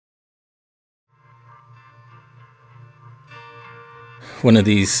one of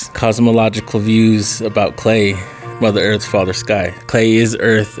these cosmological views about clay. Mother Earth, Father Sky. Clay is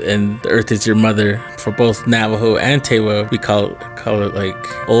Earth, and the Earth is your mother. For both Navajo and Tewa, we call it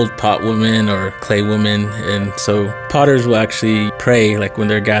like old pot woman or clay woman. And so potters will actually pray, like when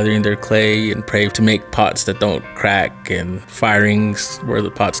they're gathering their clay, and pray to make pots that don't crack, and firings where the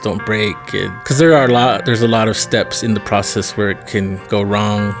pots don't break. Because there's a lot of steps in the process where it can go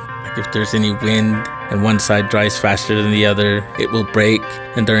wrong. Like if there's any wind and one side dries faster than the other, it will break.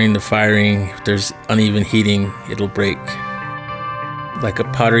 And during the firing, if there's uneven heating, it'll break. Like a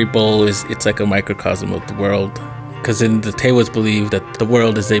pottery bowl it's like a microcosm of the world. Because in the Tewas believe that the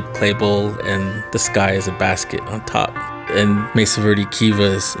world is a clay bowl and the sky is a basket on top. And Mesa Verde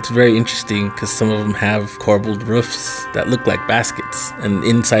kivas, it's very interesting because some of them have corbelled roofs that look like baskets. And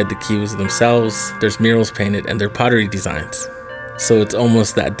inside the kivas themselves, there's murals painted and they're pottery designs. So it's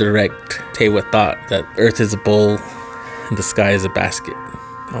almost that direct Tewa thought that Earth is a bowl and the sky is a basket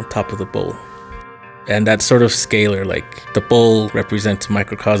on top of the bowl. And that's sort of scalar, like the bowl represents a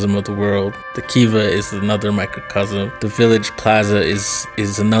microcosm of the world. The kiva is another microcosm. The village plaza is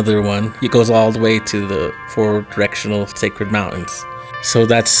another one. It goes all the way to the four directional sacred mountains. So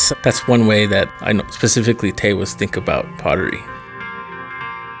that's one way that I know specifically Tewas think about pottery.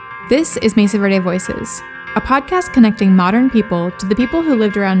 This is Mesa Verde Voices, a podcast connecting modern people to the people who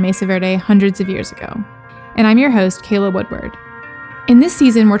lived around Mesa Verde hundreds of years ago. And I'm your host, Kayla Woodward. In this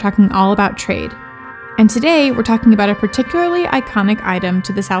season, we're talking all about trade. And today, we're talking about a particularly iconic item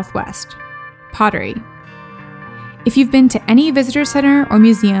to the Southwest, pottery. If you've been to any visitor center or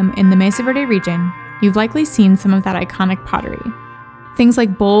museum in the Mesa Verde region, you've likely seen some of that iconic pottery. Things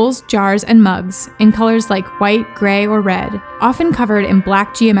like bowls, jars, and mugs in colors like white, gray, or red, often covered in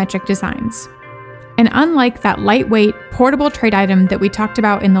black geometric designs. And unlike that lightweight, portable trade item that we talked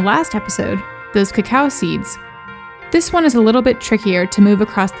about in the last episode, those cacao seeds, this one is a little bit trickier to move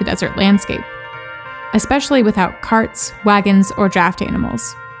across the desert landscape, especially without carts, wagons, or draft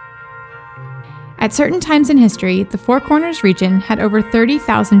animals. At certain times in history, the Four Corners region had over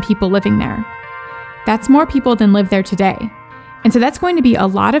 30,000 people living there. That's more people than live there today, and so that's going to be a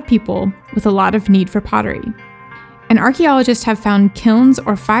lot of people with a lot of need for pottery. And archaeologists have found kilns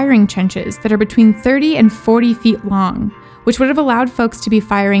or firing trenches that are between 30 and 40 feet long, which would have allowed folks to be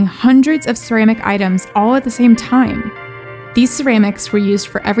firing hundreds of ceramic items all at the same time. These ceramics were used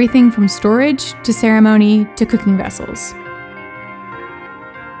for everything from storage to ceremony to cooking vessels.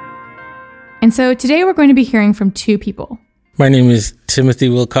 And so today we're going to be hearing from two people. My name is Timothy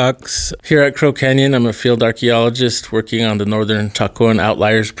Wilcox. Here at Crow Canyon, I'm a field archaeologist working on the Northern Chacoan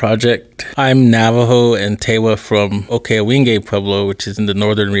Outliers Project. I'm Navajo and Tewa from Okeawinge Pueblo, which is in the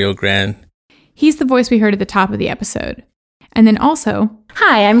northern Rio Grande. He's the voice we heard at the top of the episode. And then also...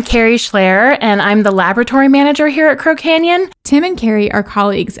 Hi, I'm Carrie Schleyer, and I'm the laboratory manager here at Crow Canyon. Tim and Carrie are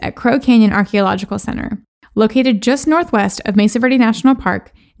colleagues at Crow Canyon Archaeological Center, located just northwest of Mesa Verde National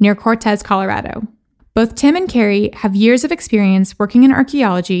Park near Cortez, Colorado. Both Tim and Carrie have years of experience working in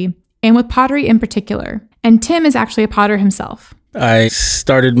archaeology and with pottery in particular. And Tim is actually a potter himself. I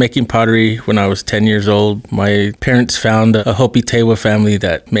started making pottery when I was 10 years old. My parents found a Hopi Tewa family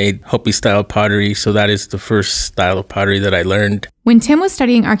that made Hopi-style pottery, so that is the first style of pottery that I learned. When Tim was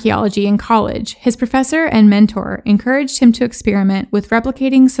studying archaeology in college, his professor and mentor encouraged him to experiment with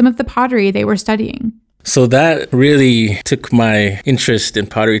replicating some of the pottery they were studying. So that really took my interest in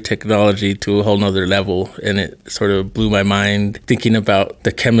pottery technology to a whole nother level, and it sort of blew my mind thinking about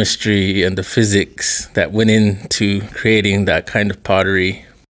the chemistry and the physics that went into creating that kind of pottery.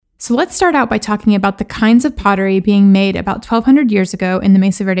 So let's start out by talking about the kinds of pottery being made about 1,200 years ago in the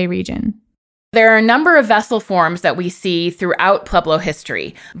Mesa Verde region. There are a number of vessel forms that we see throughout Pueblo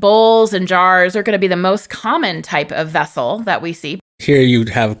history. Bowls and jars are going to be the most common type of vessel that we see. Here you'd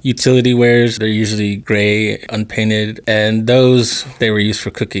have utility wares. They're usually gray, unpainted, and they were used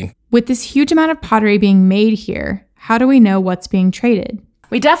for cooking. With this huge amount of pottery being made here, how do we know what's being traded?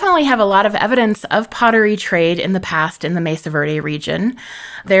 We definitely have a lot of evidence of pottery trade in the past in the Mesa Verde region.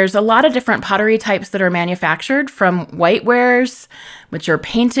 There's a lot of different pottery types that are manufactured, from whitewares, which are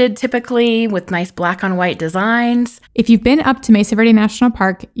painted typically with nice black on white designs. If you've been up to Mesa Verde National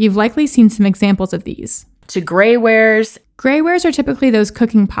Park, you've likely seen some examples of these. To graywares. Graywares are typically those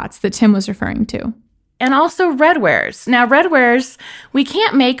cooking pots that Tim was referring to. And also redwares. Now, redwares we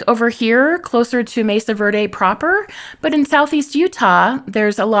can't make over here closer to Mesa Verde proper, but in southeast Utah,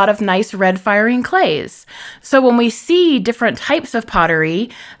 there's a lot of nice red firing clays. So when we see different types of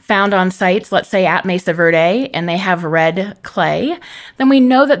pottery found on sites, let's say at Mesa Verde, and they have red clay, then we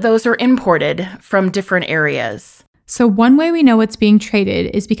know that those are imported from different areas. So one way we know it's being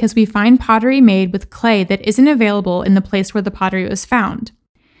traded is because we find pottery made with clay that isn't available in the place where the pottery was found.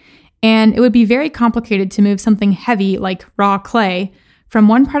 And it would be very complicated to move something heavy like raw clay from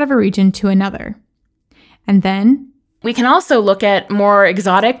one part of a region to another. And then we can also look at more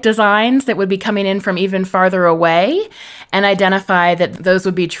exotic designs that would be coming in from even farther away and identify that those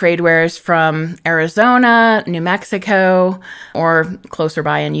would be trade wares from Arizona, New Mexico, or closer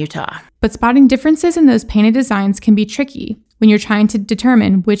by in Utah. But spotting differences in those painted designs can be tricky when you're trying to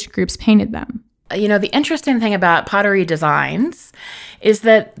determine which groups painted them. You know, the interesting thing about pottery designs is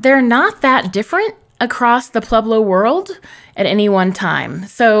that they're not that different across the Pueblo world at any one time.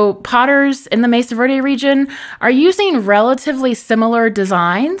 So potters in the Mesa Verde region are using relatively similar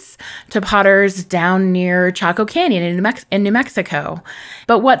designs to potters down near Chaco Canyon in New Mexico.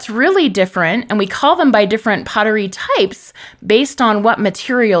 But what's really different, and we call them by different pottery types based on what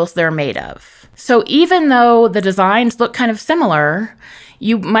materials they're made of. So even though the designs look kind of similar,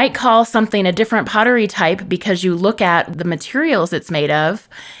 you might call something a different pottery type because you look at the materials it's made of,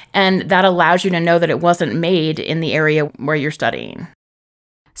 and that allows you to know that it wasn't made in the area where you're studying.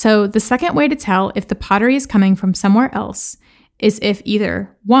 So the second way to tell if the pottery is coming from somewhere else is if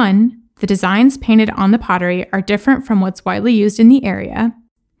either 1, the designs painted on the pottery are different from what's widely used in the area,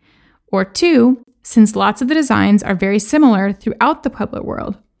 or 2, since lots of the designs are very similar throughout the Pueblo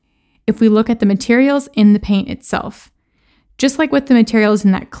world, if we look at the materials in the paint itself. Just like with the materials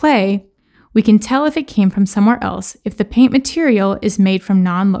in that clay, we can tell if it came from somewhere else if the paint material is made from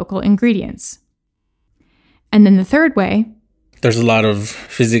non-local ingredients. And then the third way, there's a lot of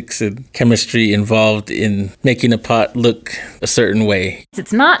physics and chemistry involved in making a pot look a certain way.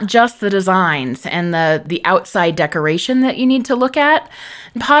 It's not just the designs and the outside decoration that you need to look at.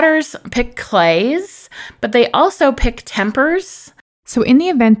 Potters pick clays, but they also pick tempers. So in the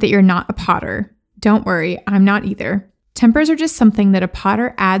event that you're not a potter, don't worry, I'm not either. Tempers are just something that a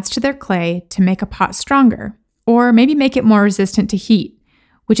potter adds to their clay to make a pot stronger, or maybe make it more resistant to heat,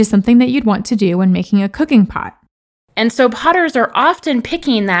 which is something that you'd want to do when making a cooking pot. And so potters are often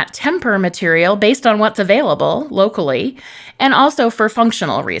picking that temper material based on what's available locally, and also for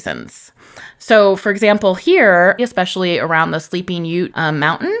functional reasons. So, for example, here, especially around the Sleeping Ute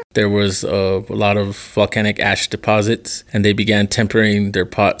Mountain, there was a lot of volcanic ash deposits, and they began tempering their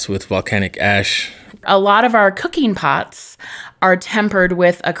pots with volcanic ash. A lot of our cooking pots are tempered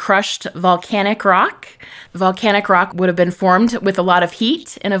with a crushed volcanic rock. The volcanic rock would have been formed with a lot of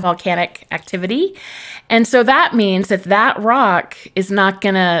heat in a volcanic activity. And so that means that that rock is not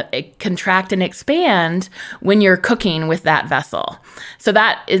going to contract and expand when you're cooking with that vessel. So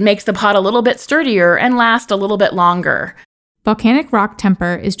that it makes the pot a little bit sturdier and last a little bit longer. Volcanic rock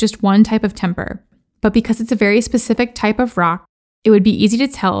temper is just one type of temper, but because it's a very specific type of rock, it would be easy to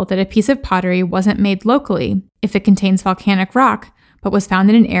tell that a piece of pottery wasn't made locally if it contains volcanic rock, but was found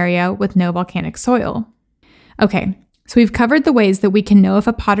in an area with no volcanic soil. Okay, so we've covered the ways that we can know if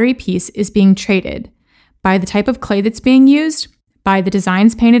a pottery piece is being traded: by the type of clay that's being used, by the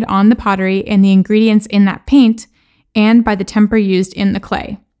designs painted on the pottery and the ingredients in that paint, and by the temper used in the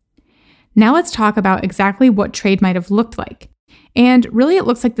clay. Now let's talk about exactly what trade might have looked like. And really it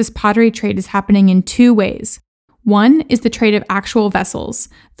looks like this pottery trade is happening in 2 ways. One is the trade of actual vessels,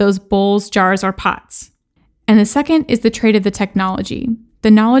 those bowls, jars, or pots. And the second is the trade of the technology,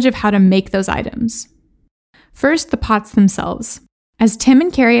 the knowledge of how to make those items. First, the pots themselves. As Tim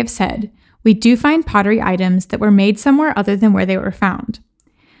and Carrie have said, we do find pottery items that were made somewhere other than where they were found.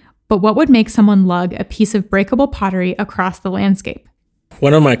 But what would make someone lug a piece of breakable pottery across the landscape?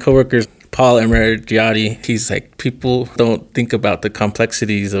 One of my coworkers, Paul Emergiati, he's like, people don't think about the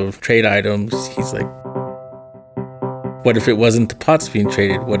complexities of trade items. He's like, what if it wasn't the pots being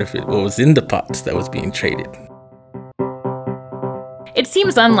traded? What if it was in the pots that was being traded? It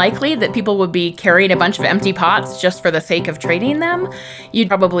seems unlikely that people would be carrying a bunch of empty pots just for the sake of trading them. You'd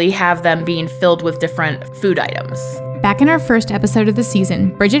probably have them being filled with different food items. Back in our first episode of the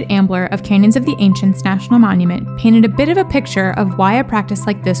season, Bridget Ambler of Canyons of the Ancients National Monument painted a bit of a picture of why a practice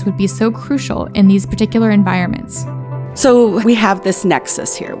like this would be so crucial in these particular environments. So we have this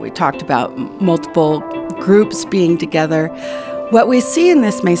nexus here. We talked about multiple groups being together. What we see in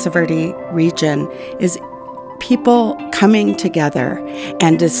this Mesa Verde region is people coming together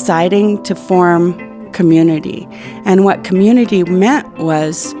and deciding to form community. And what community meant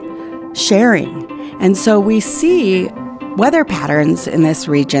was sharing. And so we see weather patterns in this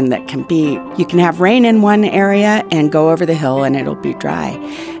region that can be, you can have rain in one area and go over the hill and it'll be dry.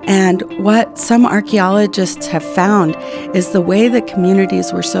 And what some archaeologists have found is the way that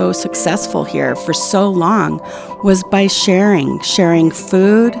communities were so successful here for so long was by sharing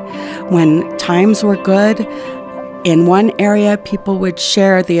food when times were good, In one area, people would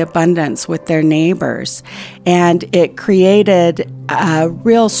share the abundance with their neighbors, and it created a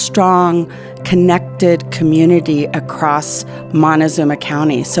real strong, connected community across Montezuma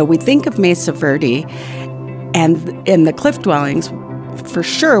County. So we think of Mesa Verde, and in the cliff dwellings, for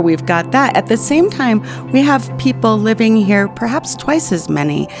sure, we've got that. At the same time, we have people living here, perhaps twice as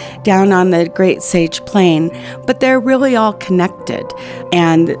many, down on the Great Sage Plain, but they're really all connected,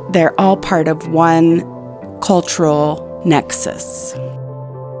 and they're all part of one cultural nexus.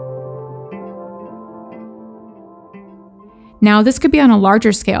 Now, this could be on a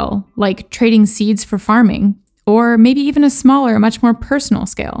larger scale, like trading seeds for farming, or maybe even a smaller, much more personal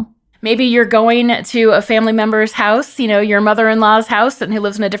scale. Maybe you're going to a family member's house, your mother-in-law's house, and who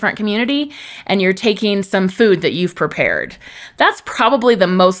lives in a different community, and you're taking some food that you've prepared. That's probably the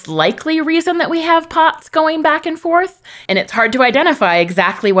most likely reason that we have pots going back and forth, and it's hard to identify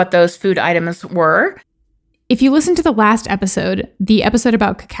exactly what those food items were. If you listen to the last episode, the episode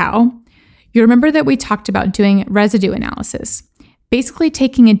about cacao, you remember that we talked about doing residue analysis, basically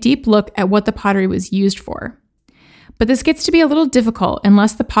taking a deep look at what the pottery was used for. But this gets to be a little difficult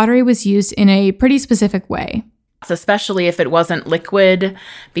unless the pottery was used in a pretty specific way. Especially if it wasn't liquid,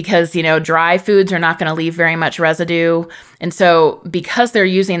 because, dry foods are not going to leave very much residue. And so because they're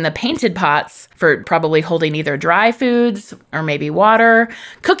using the painted pots for probably holding either dry foods or maybe water,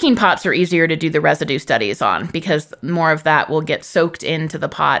 cooking pots are easier to do the residue studies on because more of that will get soaked into the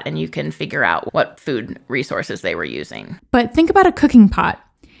pot and you can figure out what food resources they were using. But think about a cooking pot.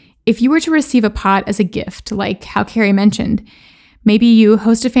 If you were to receive a pot as a gift, like how Carrie mentioned, maybe you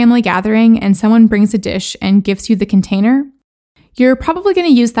host a family gathering and someone brings a dish and gives you the container, you're probably going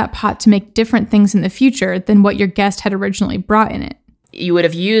to use that pot to make different things in the future than what your guest had originally brought in it. You would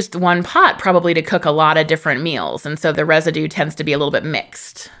have used one pot probably to cook a lot of different meals, and so the residue tends to be a little bit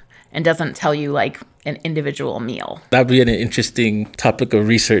mixed and doesn't tell you like an individual meal. That'd be an interesting topic of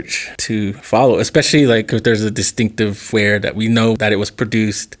research to follow, especially like if there's a distinctive ware that we know that it was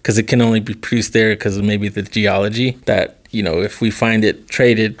produced, because it can only be produced there because of maybe the geology, that if we find it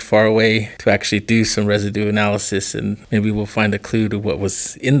traded far away, to actually do some residue analysis, and maybe we'll find a clue to what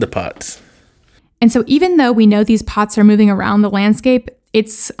was in the pots. And so even though we know these pots are moving around the landscape,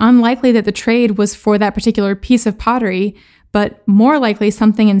 it's unlikely that the trade was for that particular piece of pottery, but more likely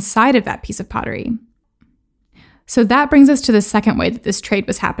something inside of that piece of pottery. So that brings us to the second way that this trade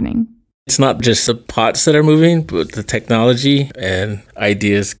was happening. It's not just the pots that are moving, but the technology and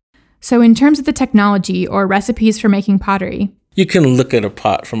ideas. So in terms of the technology or recipes for making pottery, you can look at a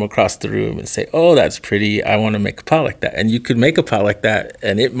pot from across the room and say, oh, that's pretty. I want to make a pot like that. And you could make a pot like that,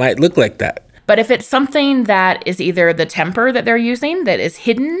 and it might look like that. But if it's something that is either the temper that they're using that is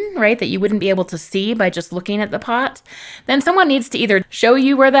hidden, right, that you wouldn't be able to see by just looking at the pot, then someone needs to either show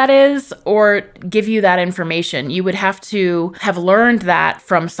you where that is or give you that information. You would have to have learned that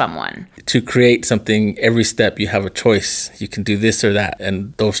from someone. To create something, every step you have a choice. You can do this or that,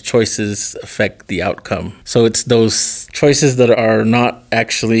 and those choices affect the outcome. So it's those choices that are not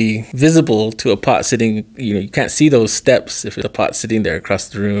actually visible to a pot sitting, you can't see those steps if the pot's sitting there across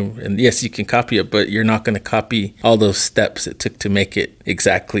the room. And yes, you can copy it, but you're not going to copy all those steps it took to make it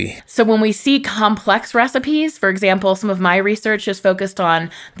exactly. So when we see complex recipes, for example, some of my research is focused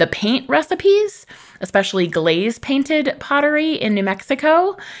on the paint recipes, especially glaze painted pottery in New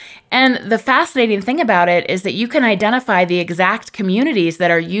Mexico. And the fascinating thing about it is that you can identify the exact communities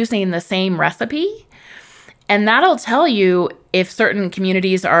that are using the same recipe. And that'll tell you if certain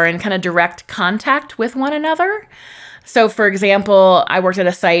communities are in kind of direct contact with one another. So, for example, I worked at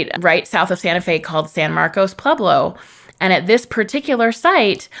a site right south of Santa Fe called San Marcos Pueblo. And at this particular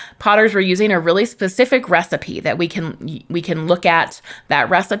site, potters were using a really specific recipe that we can look at that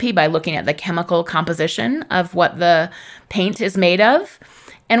recipe by looking at the chemical composition of what the paint is made of.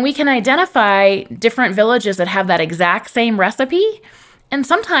 And we can identify different villages that have that exact same recipe. And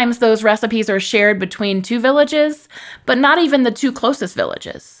sometimes those recipes are shared between two villages, but not even the two closest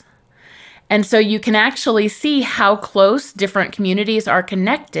villages. And so you can actually see how close different communities are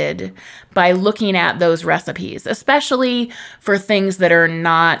connected by looking at those recipes, especially for things that are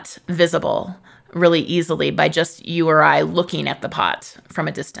not visible really easily by just you or I looking at the pot from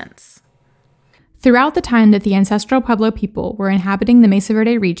a distance. Throughout the time that the ancestral Pueblo people were inhabiting the Mesa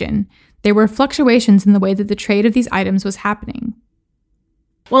Verde region, there were fluctuations in the way that the trade of these items was happening.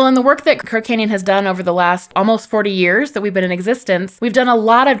 Well, in the work that Crook Canyon has done over the last almost 40 years that we've been in existence, we've done a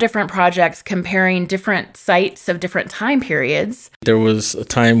lot of different projects comparing different sites of different time periods. There was a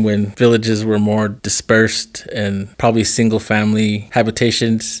time when villages were more dispersed and probably single-family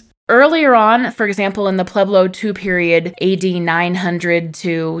habitations. Earlier on, for example, in the Pueblo II period, AD 900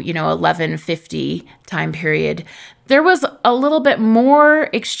 to, 1150 time period, there was a little bit more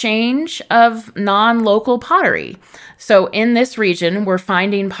exchange of non-local pottery. So in this region, we're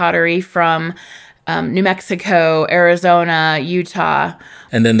finding pottery from New Mexico, Arizona, Utah.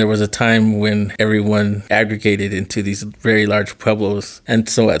 And then there was a time when everyone aggregated into these very large pueblos. And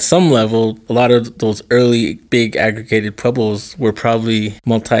so at some level, a lot of those early big aggregated pueblos were probably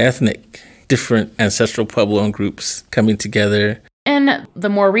multi-ethnic, different ancestral Puebloan groups coming together. In the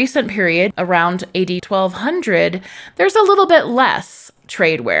more recent period, around AD 1200, there's a little bit less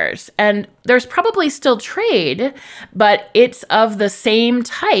trade wares. And there's probably still trade, but it's of the same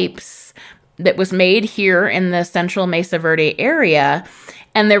types that was made here in the central Mesa Verde area.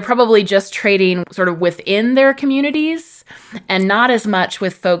 And they're probably just trading sort of within their communities and not as much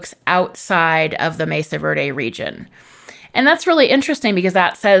with folks outside of the Mesa Verde region. And that's really interesting because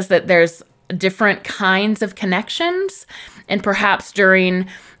that says that there's different kinds of connections. And perhaps in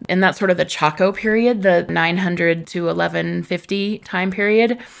that sort of the Chaco period, the 900 to 1150 time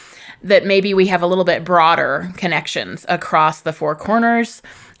period, that maybe we have a little bit broader connections across the four corners.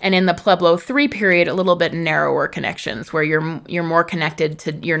 And in the Pueblo III period, a little bit narrower connections where you're more connected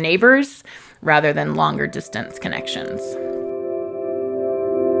to your neighbors rather than longer distance connections.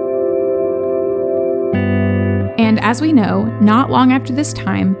 And as we know, not long after this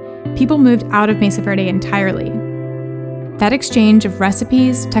time, people moved out of Mesa Verde entirely. That exchange of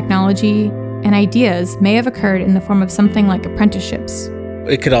recipes, technology, and ideas may have occurred in the form of something like apprenticeships.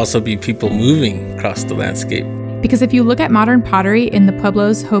 It could also be people moving across the landscape. Because if you look at modern pottery in the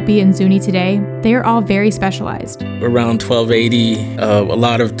Pueblos, Hopi, and Zuni today, they are all very specialized. Around 1280, a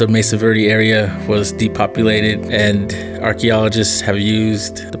lot of the Mesa Verde area was depopulated, and archaeologists have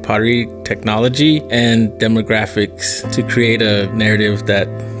used the pottery technology and demographics to create a narrative that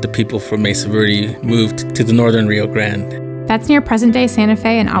the people from Mesa Verde moved to the northern Rio Grande. That's near present-day Santa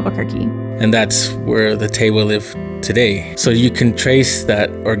Fe and Albuquerque. And that's where the Tewa live today. So you can trace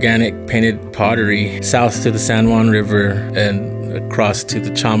that organic painted pottery south to the San Juan River and across to the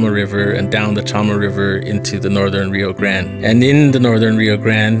Chama River and down the Chama River into the northern Rio Grande. And in the northern Rio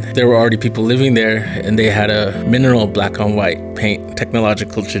Grande, there were already people living there, and they had a mineral black on white paint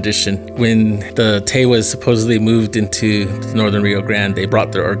technological tradition. When the Tewas supposedly moved into the northern Rio Grande, they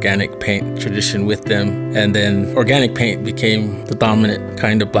brought their organic paint tradition with them, and then organic paint became the dominant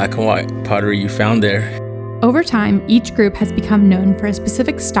kind of black and white pottery you found there. Over time, each group has become known for a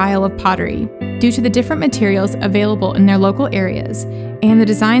specific style of pottery due to the different materials available in their local areas and the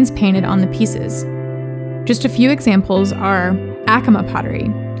designs painted on the pieces. Just a few examples are Acoma pottery,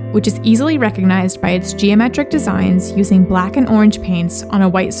 which is easily recognized by its geometric designs using black and orange paints on a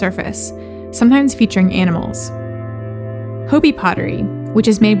white surface, sometimes featuring animals. Hopi pottery, which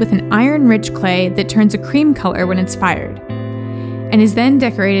is made with an iron-rich clay that turns a cream color when it's fired, and is then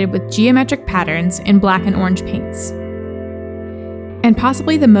decorated with geometric patterns in black and orange paints. And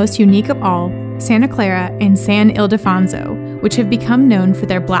possibly the most unique of all, Santa Clara and San Ildefonso, which have become known for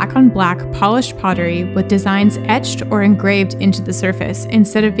their black-on-black polished pottery with designs etched or engraved into the surface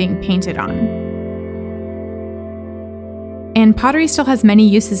instead of being painted on. And pottery still has many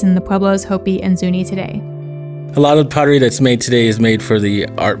uses in the Pueblos, Hopi, and Zuni today. A lot of pottery that's made today is made for the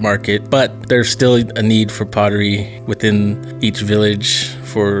art market, but there's still a need for pottery within each village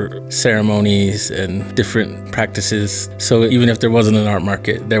for ceremonies and different practices. So even if there wasn't an art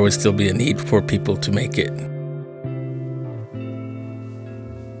market, there would still be a need for people to make it.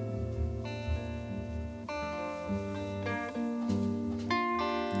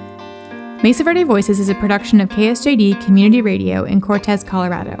 Mesa Verde Voices is a production of KSJD Community Radio in Cortez,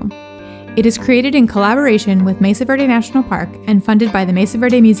 Colorado. It is created in collaboration with Mesa Verde National Park and funded by the Mesa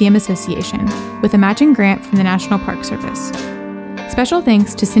Verde Museum Association with a matching grant from the National Park Service. Special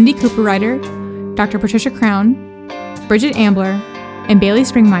thanks to Cindy Cooper-Ryder, Dr. Patricia Crown, Bridget Ambler, and Bailey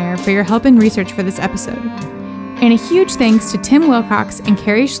Springmeyer for your help in research for this episode. And a huge thanks to Tim Wilcox and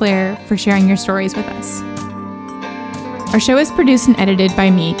Carrie Schleyer for sharing your stories with us. Our show is produced and edited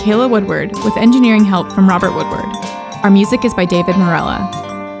by me, Kayla Woodward, with engineering help from Robert Woodward. Our music is by David Morella.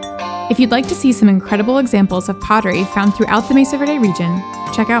 If you'd like to see some incredible examples of pottery found throughout the Mesa Verde region,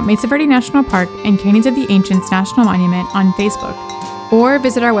 check out Mesa Verde National Park and Canyons of the Ancients National Monument on Facebook, or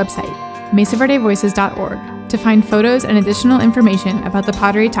visit our website, mesaverdevoices.org, to find photos and additional information about the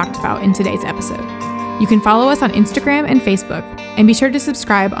pottery talked about in today's episode. You can follow us on Instagram and Facebook, and be sure to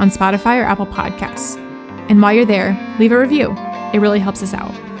subscribe on Spotify or Apple Podcasts. And while you're there, leave a review. It really helps us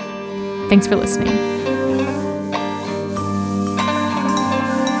out. Thanks for listening.